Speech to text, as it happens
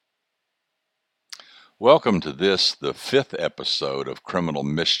Welcome to the fifth episode of Criminal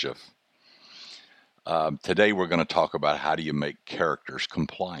Mischief. Today we're going to talk about how do you make characters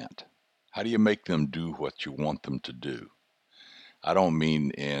compliant? How do you make them do what you want them to do? I don't mean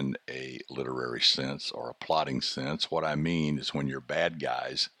in a literary sense or a plotting sense. What I mean is when your bad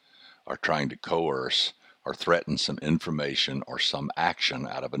guys are trying to coerce or threaten some information or some action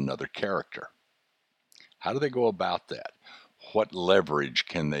out of another character. How do they go about that? What leverage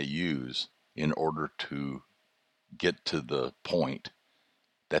can they use in order to get to the point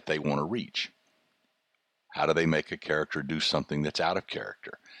that they want to reach? How do they make a character do something that's out of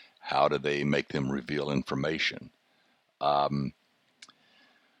character? How do they make them reveal information? So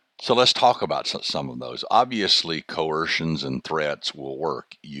let's talk about some of those. Obviously, coercions and threats will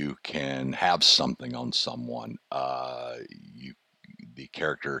work. You can have something on someone. The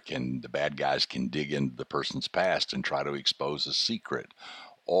bad guys can dig into the person's past and try to expose a secret,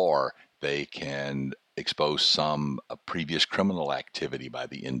 or they can expose some previous criminal activity by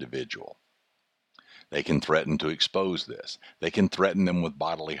the individual. They can threaten to expose this. They can threaten them with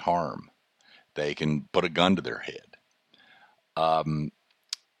bodily harm. They can put a gun to their head.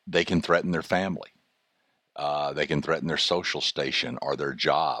 They can threaten their family. They can threaten their social station or their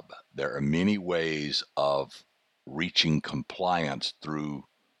job. There are many ways of reaching compliance through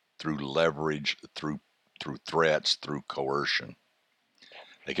leverage, through threats, through coercion.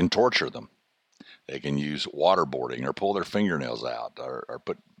 They can torture them. They can use waterboarding or pull their fingernails out or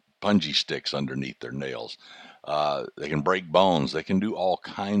put punji sticks underneath their nails. They can break bones. They can do all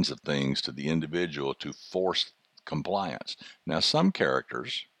kinds of things to the individual to force compliance. Now, some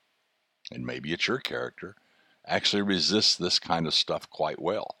characters, and maybe it's your character, actually resists this kind of stuff quite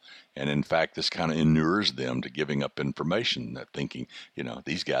well. And in fact, this kind of inures them to giving up information, that thinking,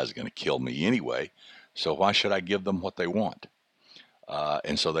 these guys are going to kill me anyway, so why should I give them what they want?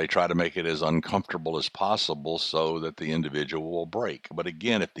 And so they try to make it as uncomfortable as possible so that the individual will break. But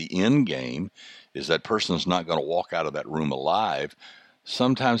again, if the end game is that person's not going to walk out of that room alive,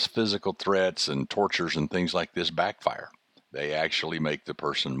 sometimes physical threats and tortures and things like this backfire. They actually make the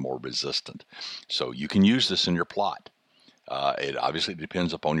person more resistant. So you can use this in your plot. It obviously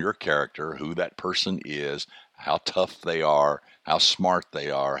depends upon your character, who that person is, how tough they are, how smart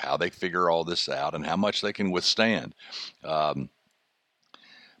they are, how they figure all this out, and how much they can withstand.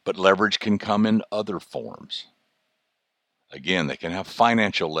 But leverage can come in other forms. Again, they can have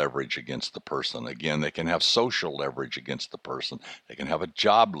financial leverage against the person. Again, they can have social leverage against the person. They can have a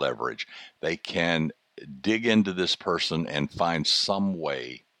job leverage. They can dig into this person and find some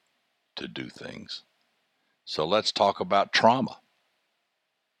way to do things. So let's talk about trauma.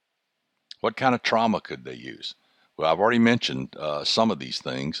 What kind of trauma could they use? Well, I've already mentioned some of these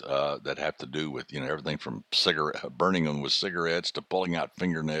things that have to do with, everything from burning them with cigarettes to pulling out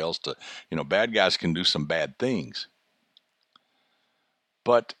fingernails to, bad guys can do some bad things.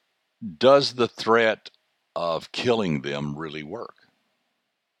 But does the threat of killing them really work?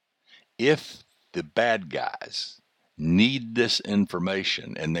 If the bad guys need this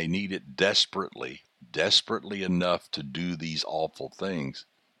information and they need it desperately enough to do these awful things,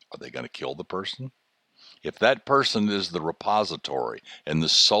 are they going to kill the person? If that person is the repository and the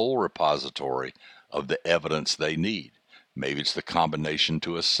sole repository of the evidence they need, maybe it's the combination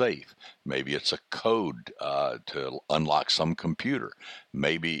to a safe, maybe it's a code to unlock some computer,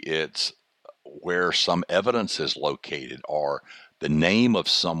 maybe it's where some evidence is located, or the name of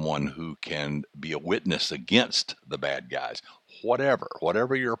someone who can be a witness against the bad guys,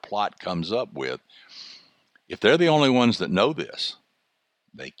 whatever your plot comes up with, if they're the only ones that know this,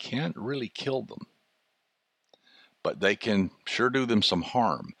 they can't really kill them, but they can sure do them some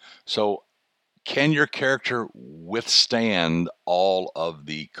harm. So can your character withstand all of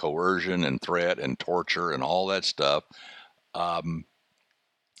the coercion and threat and torture and all that stuff? And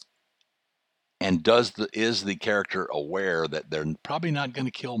is the character aware that they're probably not going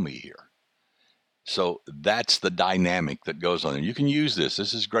to kill me here? So that's the dynamic that goes on. And you can use this.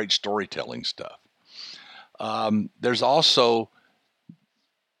 This is great storytelling stuff. There's also,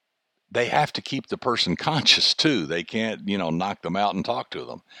 they have to keep the person conscious too. They can't, knock them out and talk to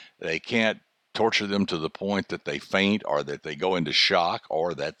them. They can't torture them to the point that they faint or that they go into shock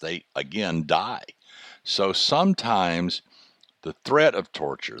or that they, again, die. So sometimes the threat of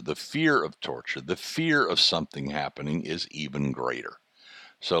torture, the fear of something happening is even greater.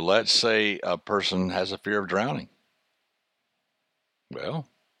 So let's say a person has a fear of drowning. Well,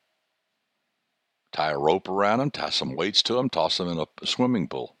 tie a rope around them, tie some weights to them, toss them in a swimming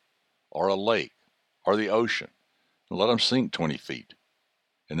pool or a lake or the ocean, and let them sink 20 feet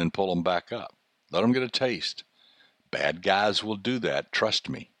and then pull them back up. Let them get a taste. Bad guys will do that, trust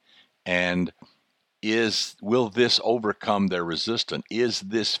me. And will this overcome their resistance? Is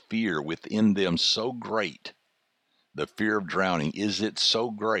this fear within them so great, the fear of drowning, is it so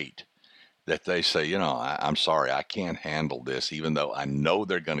great that they say, I'm sorry, I can't handle this, even though I know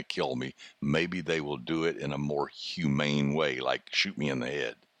they're going to kill me. Maybe they will do it in a more humane way, like shoot me in the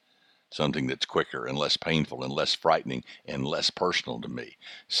head, something that's quicker and less painful and less frightening and less personal to me.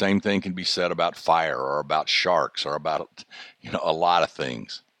 Same thing can be said about fire or about sharks or about, a lot of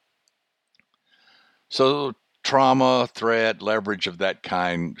things. So trauma, threat, leverage of that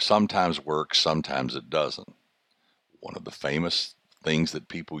kind sometimes works, sometimes it doesn't. One of the famous things that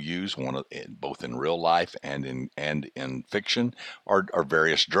people use, both in real life and in fiction, are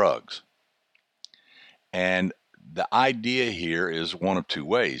various drugs. And the idea here is one of two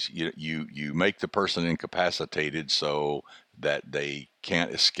ways. You make the person incapacitated so that they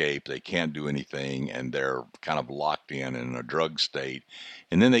can't escape, they can't do anything, and they're kind of locked in a drug state.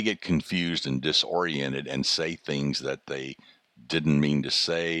 And then they get confused and disoriented and say things that they didn't mean to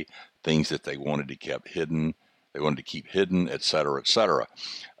say, things that they wanted to keep hidden. They wanted to keep hidden, et cetera, et cetera.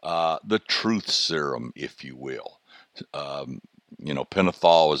 The truth serum, if you will.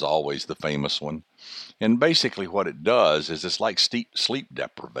 Pentothal is always the famous one. And basically what it does is it's like sleep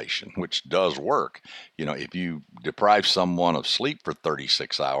deprivation, which does work. If you deprive someone of sleep for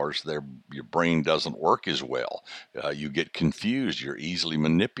 36 hours, your brain doesn't work as well. You get confused. You're easily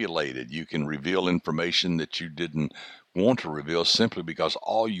manipulated. You can reveal information that you didn't want to reveal simply because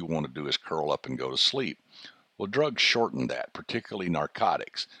all you want to do is curl up and go to sleep. Well, drugs shorten that, particularly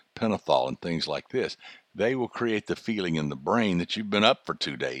narcotics, pentothal and things like this. They will create the feeling in the brain that you've been up for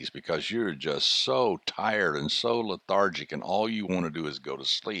 2 days because you're just so tired and so lethargic and all you want to do is go to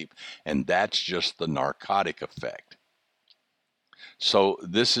sleep. And that's just the narcotic effect. So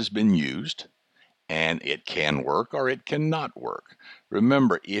this has been used and it can work or it cannot work.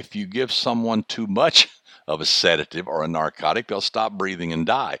 Remember, if you give someone too much of a sedative or a narcotic, they'll stop breathing and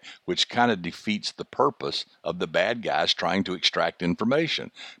die, which kind of defeats the purpose of the bad guys trying to extract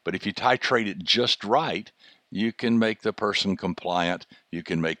information. But if you titrate it just right, you can make the person compliant, you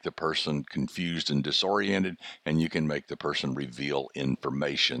can make the person confused and disoriented, and you can make the person reveal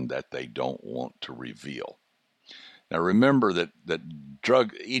information that they don't want to reveal. Now remember that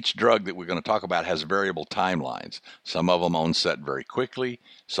each drug that we're going to talk about has variable timelines. Some of them onset very quickly,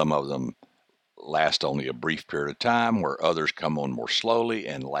 some of them last only a brief period of time, where others come on more slowly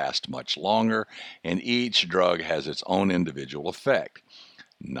and last much longer, and each drug has its own individual effect.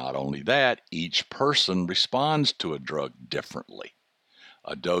 Not only that, each person responds to a drug differently.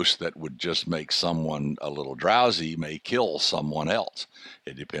 A dose that would just make someone a little drowsy may kill someone else.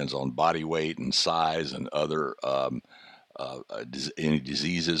 It depends on body weight and size and other any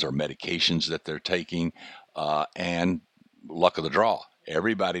diseases or medications that they're taking, and luck of the draw.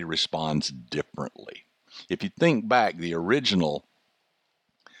 Everybody responds differently. If you think back, the original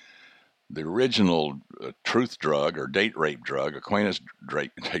truth drug or date rape drug, acquaintance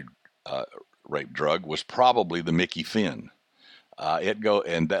rape drug, was probably the Mickey Finn.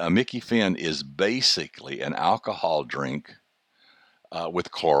 Mickey Finn is basically an alcohol drink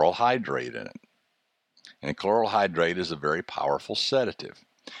with chloral hydrate in it. And chloral hydrate is a very powerful sedative.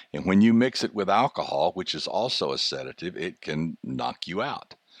 And when you mix it with alcohol, which is also a sedative, it can knock you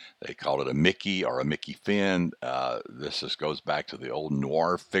out. They call it a Mickey or a Mickey Finn. This just goes back to the old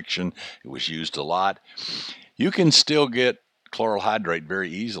noir fiction. It was used a lot. You can still get chloral hydrate very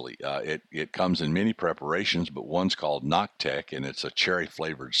easily. It comes in many preparations, but one's called Noctec, and it's a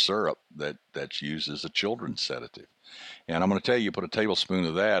cherry-flavored syrup that's used as a children's sedative. And I'm going to tell you, you put a tablespoon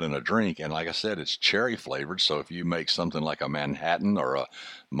of that in a drink, and like I said, it's cherry flavored. So if you make something like a Manhattan or a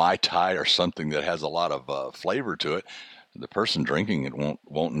Mai Tai or something that has a lot of flavor to it, the person drinking it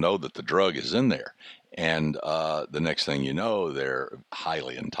won't know that the drug is in there. And the next thing you know, they're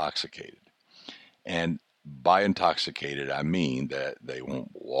highly intoxicated. And by intoxicated, I mean that they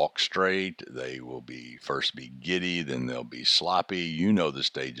won't walk straight. They will first be giddy, then they'll be sloppy. You know the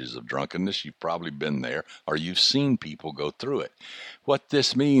stages of drunkenness. You've probably been there, or you've seen people go through it. What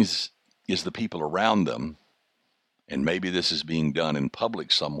this means is the people around them, and maybe this is being done in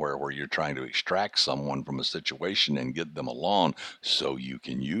public somewhere where you're trying to extract someone from a situation and get them along so you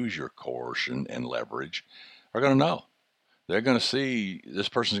can use your coercion and leverage, are going to know. They're going to see this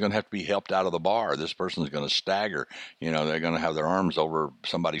person's going to have to be helped out of the bar. This person's going to stagger. They're going to have their arms over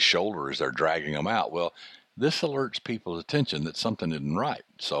somebody's shoulder as they're dragging them out. Well, this alerts people's attention that something isn't right.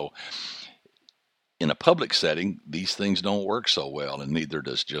 So in a public setting, these things don't work so well, and neither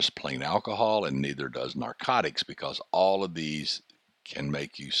does just plain alcohol, and neither does narcotics, because all of these can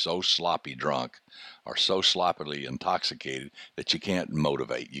make you so sloppy drunk are so sloppily intoxicated that you can't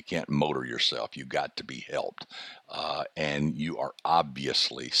motivate, you can't motor yourself, you got to be helped. And you are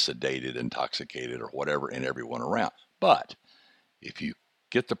obviously sedated, intoxicated, or whatever, and everyone around. But if you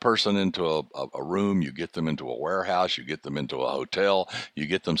get the person into a room, you get them into a warehouse, you get them into a hotel, you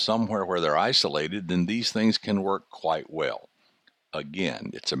get them somewhere where they're isolated, then these things can work quite well.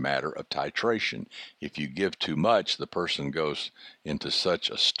 Again, it's a matter of titration. If you give too much, the person goes into such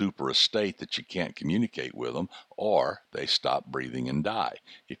a stuporous state that you can't communicate with them, or they stop breathing and die.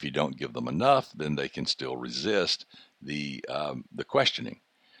 If you don't give them enough, then they can still resist the questioning.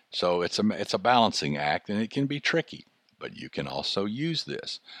 So it's a balancing act, and it can be tricky. But you can also use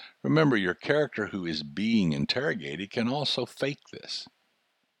this. Remember, your character who is being interrogated can also fake this.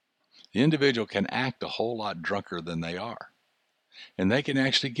 The individual can act a whole lot drunker than they are. And they can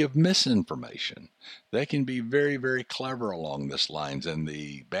actually give misinformation. They can be very, very clever along this lines, and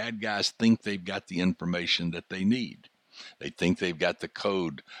the bad guys think they've got the information that they need. They think they've got the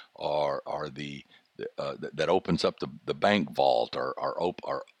code or that opens up the bank vault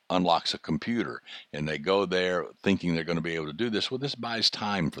or unlocks a computer, and they go there thinking they're going to be able to do this. Well, this buys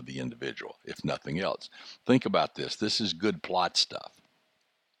time for the individual, if nothing else. Think about this. This is good plot stuff.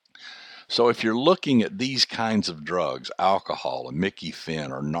 So if you're looking at these kinds of drugs, alcohol, and Mickey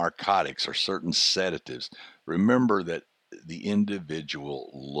Finn, or narcotics, or certain sedatives, remember that the individual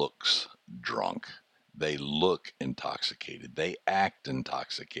looks drunk. They look intoxicated. They act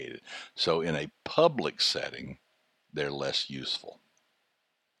intoxicated. So in a public setting, they're less useful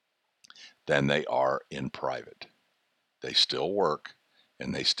than they are in private. They still work,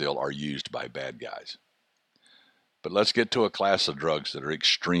 and they still are used by bad guys. But let's get to a class of drugs that are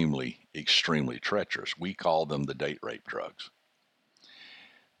extremely, extremely treacherous. We call them the date rape drugs.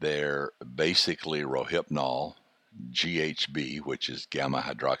 They're basically Rohypnol, GHB, which is gamma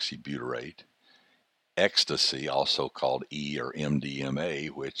hydroxybutyrate, ecstasy, also called E or MDMA,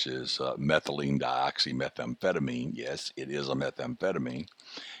 which is methylene dioxymethamphetamine. Yes, it is a methamphetamine.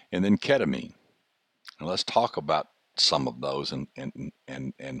 And then ketamine. And let's talk about some of those and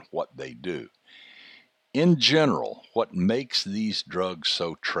what they do. In general, what makes these drugs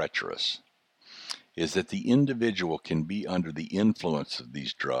so treacherous is that the individual can be under the influence of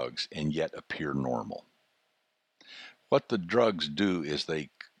these drugs and yet appear normal. What the drugs do is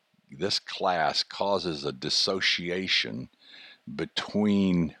this class causes a dissociation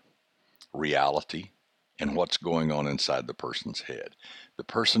between reality and what's going on inside the person's head. The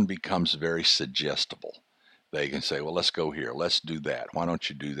person becomes very suggestible. They can say, well, let's go here, let's do that. Why don't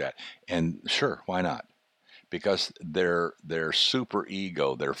you do that? And sure, why not? Because their super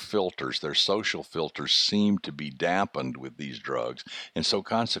ego, their filters, their social filters seem to be dampened with these drugs, and so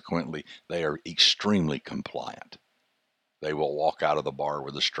consequently they are extremely compliant. They will walk out of the bar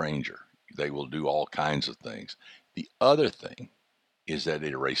with a stranger. They will do all kinds of things. The other thing is that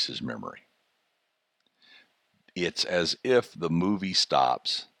it erases memory. It's as if the movie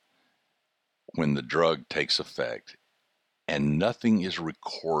stops when the drug takes effect, and nothing is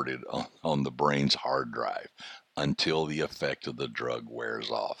recorded on the brain's hard drive until the effect of the drug wears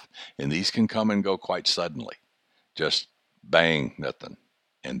off. And these can come and go quite suddenly. Just bang, nothing.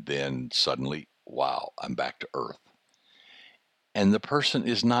 And then suddenly, wow, I'm back to earth. And the person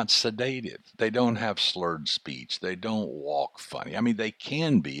is not sedated. They don't have slurred speech. They don't walk funny. I mean, they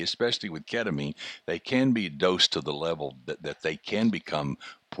can be, especially with ketamine, they can be dosed to the level that they can become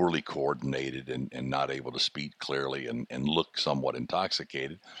poorly coordinated and not able to speak clearly and look somewhat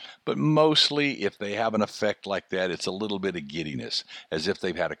intoxicated. But mostly, if they have an effect like that, it's a little bit of giddiness, as if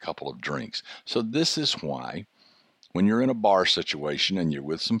they've had a couple of drinks. So this is why, when you're in a bar situation and you're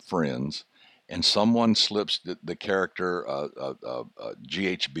with some friends, and someone slips the character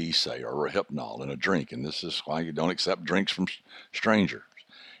GHB, say, or Rohypnol in a drink, and this is why you don't accept drinks from strangers,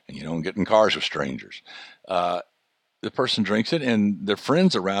 and you don't get in cars with strangers. The person drinks it, and their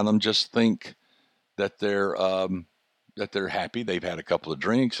friends around them just think that they're happy. They've had a couple of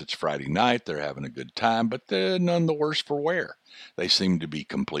drinks. It's Friday night. They're having a good time, but they're none the worse for wear. They seem to be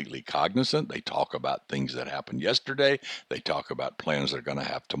completely cognizant. They talk about things that happened yesterday. They talk about plans they're going to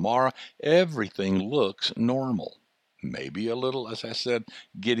have tomorrow. Everything looks normal. Maybe a little, as I said,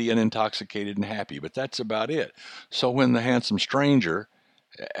 giddy and intoxicated and happy, but that's about it. So when the handsome stranger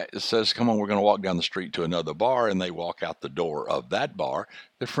says, come on, we're going to walk down the street to another bar, and they walk out the door of that bar,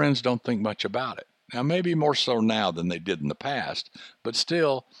 their friends don't think much about it. Now, maybe more so now than they did in the past, but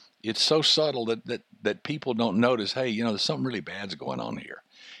still, it's so subtle that people don't notice, hey, there's something really bad's going on here.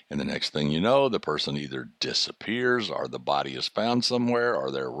 And the next thing you know, the person either disappears, or the body is found somewhere,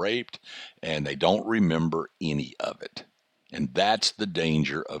 or they're raped, and they don't remember any of it. And that's the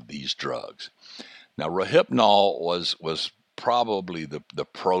danger of these drugs. Now, Rohypnol was probably the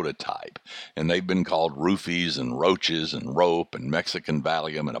prototype, and they've been called roofies and roaches and rope and Mexican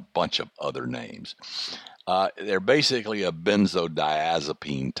Valium and a bunch of other names. They're basically a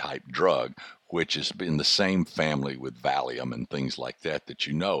benzodiazepine type drug, which is in the same family with Valium and things like that that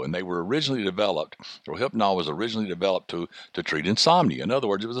you know. And they were originally developed, Rohypnol was originally developed to treat insomnia. In other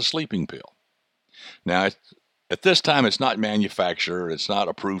words, it was a sleeping pill. Now, at this time, it's not manufactured, it's not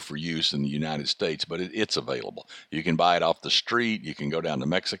approved for use in the United States, but it's available. You can buy it off the street. You can go down to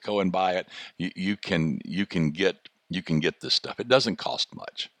Mexico and buy it. You can get this stuff. It doesn't cost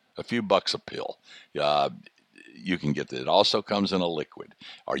much, a few bucks a pill. You can get it. It also comes in a liquid,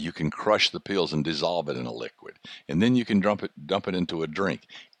 or you can crush the pills and dissolve it in a liquid, and then you can dump it into a drink.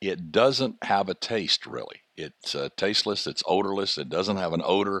 It doesn't have a taste really. It's tasteless. It's odorless. It doesn't have an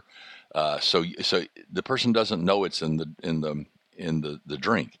odor. So the person doesn't know it's in the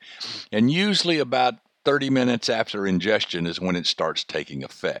drink, and usually about 30 minutes after ingestion is when it starts taking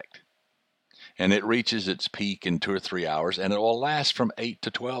effect, and it reaches its peak in 2 or 3 hours, and it will last from 8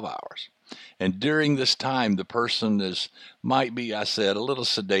 to 12 hours. And during this time, the person might be, I said, a little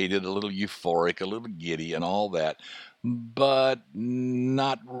sedated, a little euphoric, a little giddy, and all that, but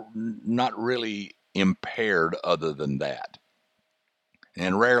not really impaired other than that.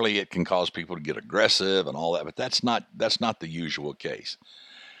 And rarely it can cause people to get aggressive and all that, but that's not the usual case.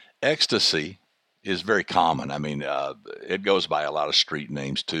 Ecstasy is very common. I mean, it goes by a lot of street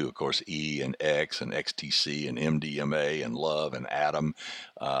names too. Of course, E and X and XTC and MDMA and Love and Atom.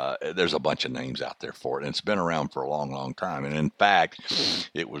 There's a bunch of names out there for it, and it's been around for a long, long time. And in fact,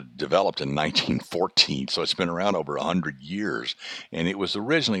 it was developed in 1914, so it's been around over 100 years. And it was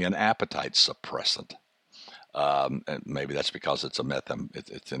originally an appetite suppressant. And maybe that's because it's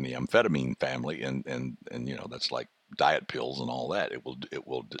it's in the amphetamine family, and that's like diet pills and all that. It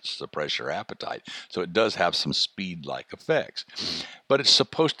will suppress your appetite, so it does have some speed like effects, but it's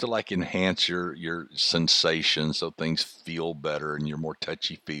supposed to like enhance your sensations, so things feel better and you're more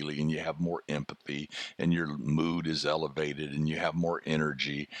touchy feely and you have more empathy and your mood is elevated and you have more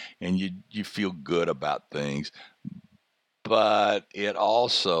energy and you feel good about things. But it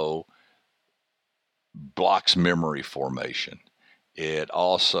also blocks memory formation. It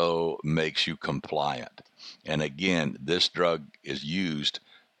also makes you compliant. And again, this drug is used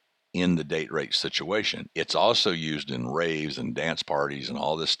in the date rape situation. It's also used in raves and dance parties and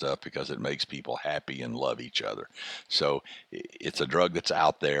all this stuff because it makes people happy and love each other. So it's a drug that's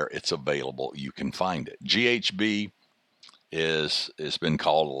out there. It's available. You can find it. GHB it's been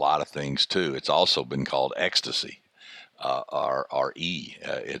called a lot of things too. It's also been called ecstasy. Or E.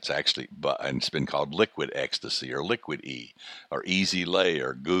 And it's been called liquid ecstasy or liquid E or Easy Lay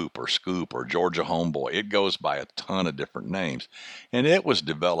or Goop or Scoop or Georgia Homeboy. It goes by a ton of different names, and it was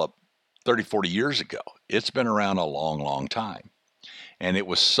developed 30, 40 years ago. It's been around a long, long time, and it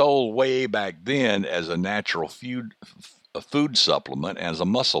was sold way back then as a natural food supplement, as a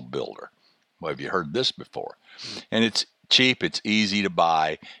muscle builder. Well, have you heard this before? And it's cheap, it's easy to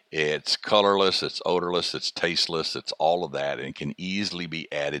buy, it's colorless, it's odorless, it's tasteless, it's all of that, and it can easily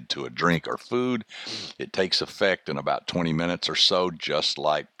be added to a drink or food. It takes effect in about 20 minutes or so, just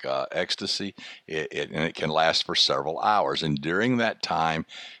like ecstasy, and it can last for several hours. And during that time,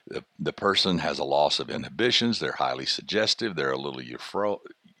 the person has a loss of inhibitions, they're highly suggestive, they're a little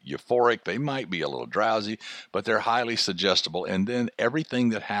euphoric, they might be a little drowsy, but they're highly suggestible. And then everything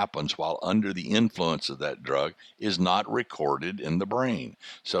that happens while under the influence of that drug is not recorded in the brain.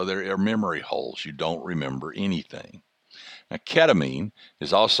 So there are memory holes. You don't remember anything. Now, ketamine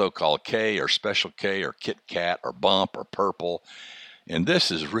is also called K or Special K or Kit Kat or Bump or Purple. And this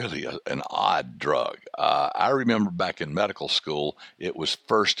is really an odd drug. I remember back in medical school, it was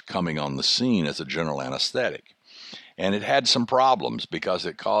first coming on the scene as a general anesthetic. And it had some problems because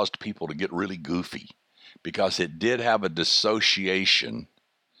it caused people to get really goofy, because it did have a dissociation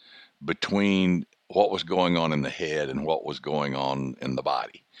between what was going on in the head and what was going on in the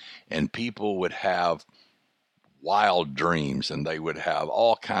body. And people would have wild dreams, and they would have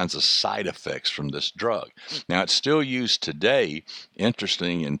all kinds of side effects from this drug. Now, it's still used today,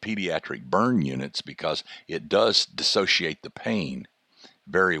 interesting, in pediatric burn units because it does dissociate the pain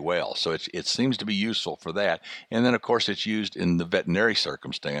very well. So it seems to be useful for that. And then, of course, it's used in the veterinary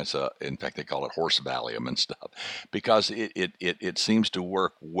circumstance. In fact, they call it horse Valium and stuff, because it seems to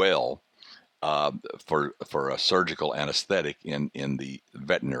work well for a surgical anesthetic in the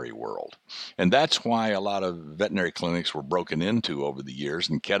veterinary world. And that's why a lot of veterinary clinics were broken into over the years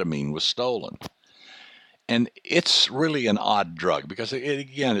and ketamine was stolen. And it's really an odd drug because,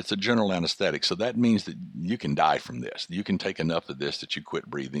 again, it's a general anesthetic. So that means that you can die from this. You can take enough of this that you quit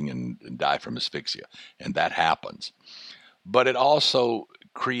breathing and die from asphyxia. And that happens. But it also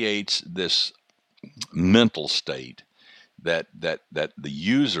creates this mental state that the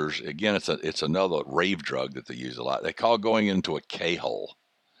users, again, it's another rave drug that they use a lot. They call going into a K-hole,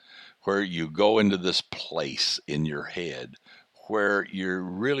 where you go into this place in your head where you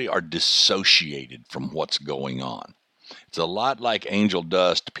really are dissociated from what's going on. It's a lot like angel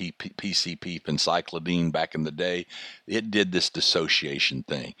dust, PCP, phencyclidine back in the day. It did this dissociation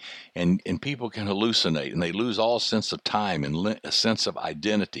thing. And people can hallucinate, and they lose all sense of time and a sense of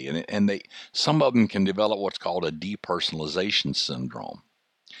identity. And some of them can develop what's called a depersonalization syndrome.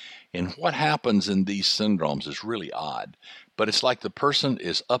 And what happens in these syndromes is really odd, but it's like the person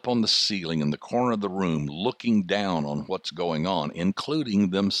is up on the ceiling in the corner of the room looking down on what's going on,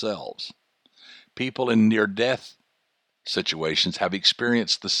 including themselves. People in near-death situations have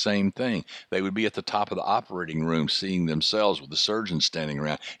experienced the same thing. They would be at the top of the operating room seeing themselves with the surgeon standing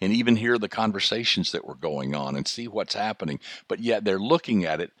around and even hear the conversations that were going on and see what's happening, but yet they're looking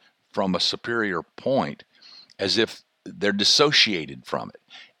at it from a superior point as if they're dissociated from it.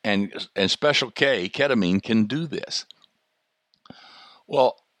 And Special K, ketamine, can do this.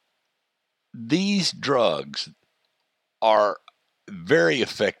 Well, these drugs are very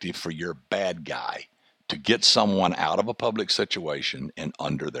effective for your bad guy to get someone out of a public situation and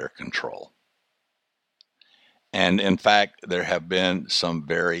under their control. And in fact, there have been some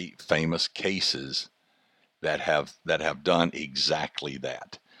very famous cases that have done exactly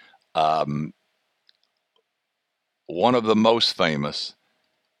that. One of the most famous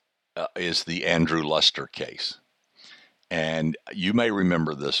is the Andrew Luster case. And you may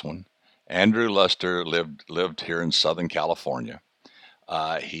remember this one. Andrew Luster lived here in Southern California.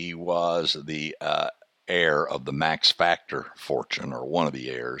 He was the heir of the Max Factor fortune, or one of the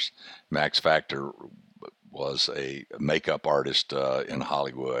heirs. Max Factor was a makeup artist in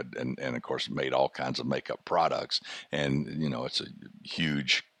Hollywood, and of course made all kinds of makeup products. And it's a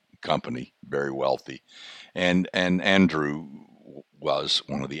huge company, very wealthy. And Andrew was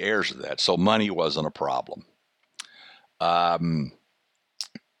one of the heirs of that, so money wasn't a problem.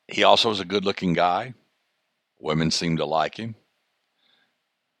 He also was a good-looking guy. Women seemed to like him.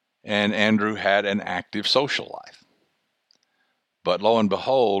 And Andrew had an active social life. But lo and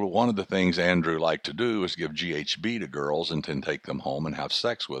behold, one of the things Andrew liked to do was give GHB to girls and then take them home and have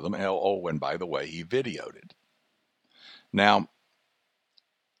sex with them. Oh, and by the way, he videoed it. Now,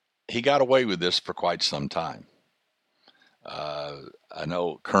 he got away with this for quite some time. I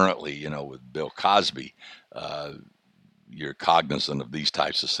know currently, with Bill Cosby, you're cognizant of these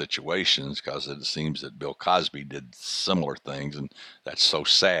types of situations because it seems that Bill Cosby did similar things, and that's so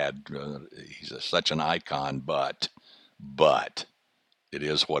sad. He's such an icon, but it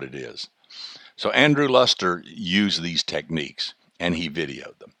is what it is. So Andrew Luster used these techniques, and he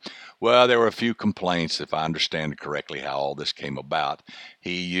videoed them. Well, there were a few complaints, if I understand correctly how all this came about.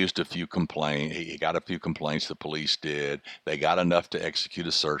 He got a few complaints, the police did. They got enough to execute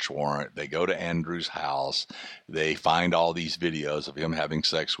a search warrant. They go to Andrew's house. They find all these videos of him having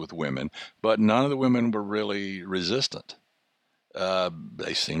sex with women, but none of the women were really resistant.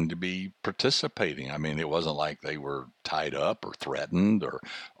 They seemed to be participating. I mean, it wasn't like they were tied up or threatened or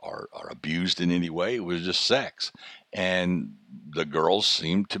abused in any way. It was just sex. And the girls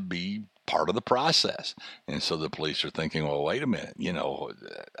seemed to be part of the process. And so the police are thinking, well, wait a minute,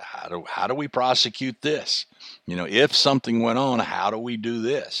 how do we prosecute this? If something went on, how do we do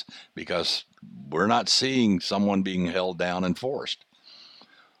this? Because we're not seeing someone being held down and forced.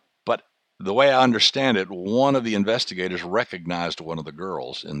 But the way I understand it, one of the investigators recognized one of the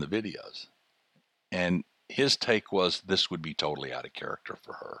girls in the videos. And his take was this would be totally out of character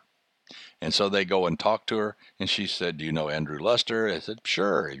for her. And so they go and talk to her, and she said, do you know Andrew Luster? I said,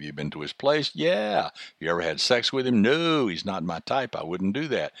 sure. Have you been to his place? Yeah. You ever had sex with him? No, he's not my type. I wouldn't do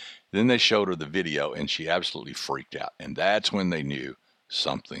that. Then they showed her the video, and she absolutely freaked out. And that's when they knew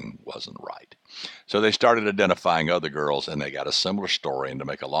something wasn't right. So they started identifying other girls, and they got a similar story. And to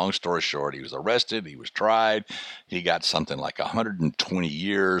make a long story short, he was arrested. He was tried. He got something like 120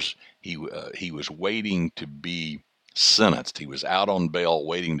 years. He was waiting to be sentenced. He was out on bail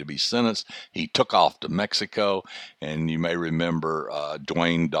waiting to be sentenced. He took off to Mexico, and you may remember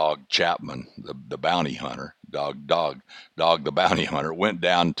Dwayne Dog Chapman, the bounty hunter, Dog the bounty hunter, went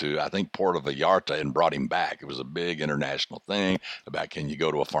down to, I think, Puerto Vallarta and brought him back. It was a big international thing about can you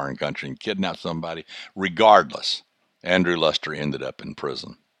go to a foreign country and kidnap somebody? Regardless, Andrew Luster ended up in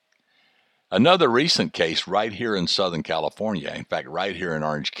prison. Another recent case right here in Southern California, in fact, right here in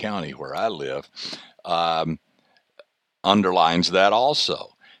Orange County where I live, um, underlines that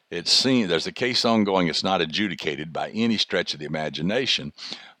also. It's seen there's a case ongoing. It's not adjudicated by any stretch of the imagination,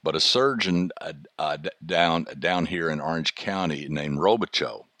 but a surgeon down here in Orange County named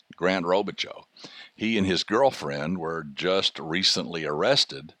Robichaux, Grant Robichaux, he and his girlfriend were just recently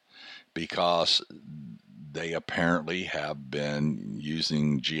arrested because they apparently have been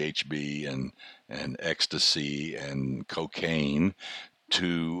using GHB and ecstasy and cocaine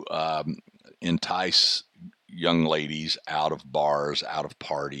to entice young ladies out of bars, out of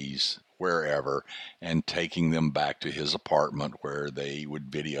parties, wherever, and taking them back to his apartment where they would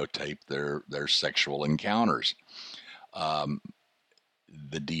videotape their sexual encounters. Um,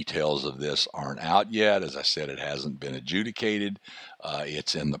 the details of this aren't out yet. As I said, it hasn't been adjudicated.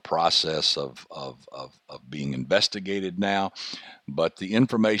 It's in the process of being investigated now. But the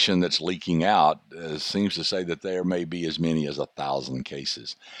information that's leaking out seems to say that there may be as many as 1,000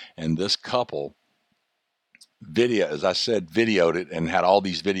 cases. And this couple, as I said, videoed it and had all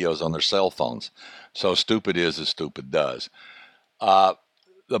these videos on their cell phones. So stupid is as stupid does. The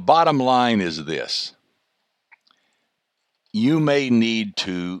bottom line is this. You may need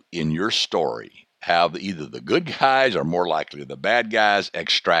to, in your story, have either the good guys or more likely the bad guys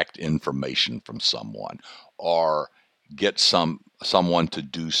extract information from someone or get someone to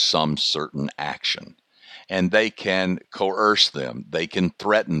do some certain action. And they can coerce them, they can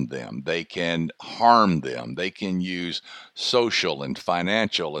threaten them, they can harm them, they can use social and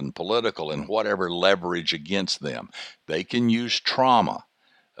financial and political and whatever leverage against them. They can use trauma,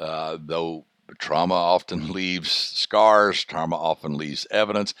 though trauma often leaves scars, trauma often leaves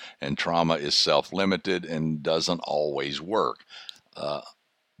evidence, and trauma is self-limited and doesn't always work.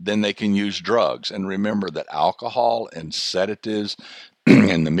 Then they can use drugs. And remember that alcohol and sedatives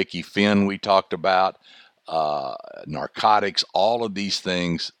and the Mickey Finn we talked about, narcotics, all of these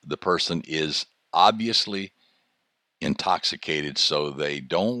things, the person is obviously intoxicated, so they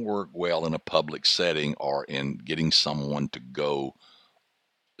don't work well in a public setting or in getting someone to go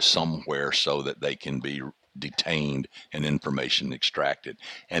somewhere so that they can be detained and information extracted.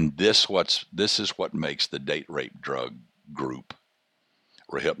 And this is what makes the date rape drug group,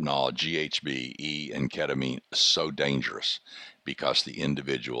 Rohypnol, GHB, E, and ketamine, so dangerous, because the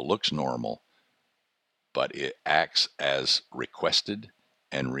individual looks normal, but it acts as requested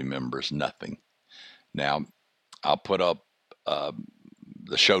and remembers nothing. Now, I'll put up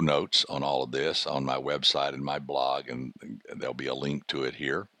the show notes on all of this on my website and my blog, and there'll be a link to it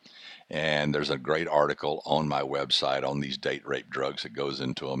here. And there's a great article on my website on these date rape drugs that goes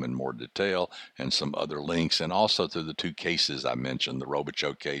into them in more detail, and some other links, and also to the two cases I mentioned, the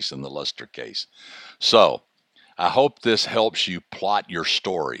Robichaux case and the Luster case. So I hope this helps you plot your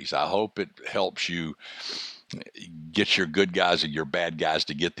stories. I hope it helps you get your good guys and your bad guys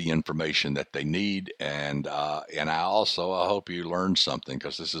to get the information that they need. And I hope you learned something,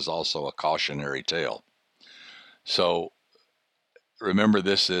 because this is also a cautionary tale. So remember,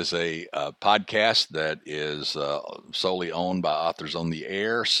 this is a podcast that is solely owned by Authors on the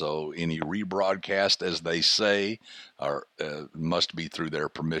Air, so any rebroadcast, as they say, must be through their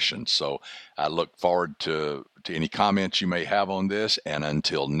permission. So I look forward to any comments you may have on this, and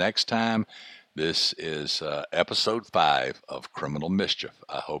until next time, this is episode 5 of Criminal Mischief.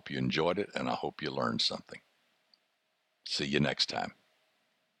 I hope you enjoyed it, and I hope you learned something. See you next time.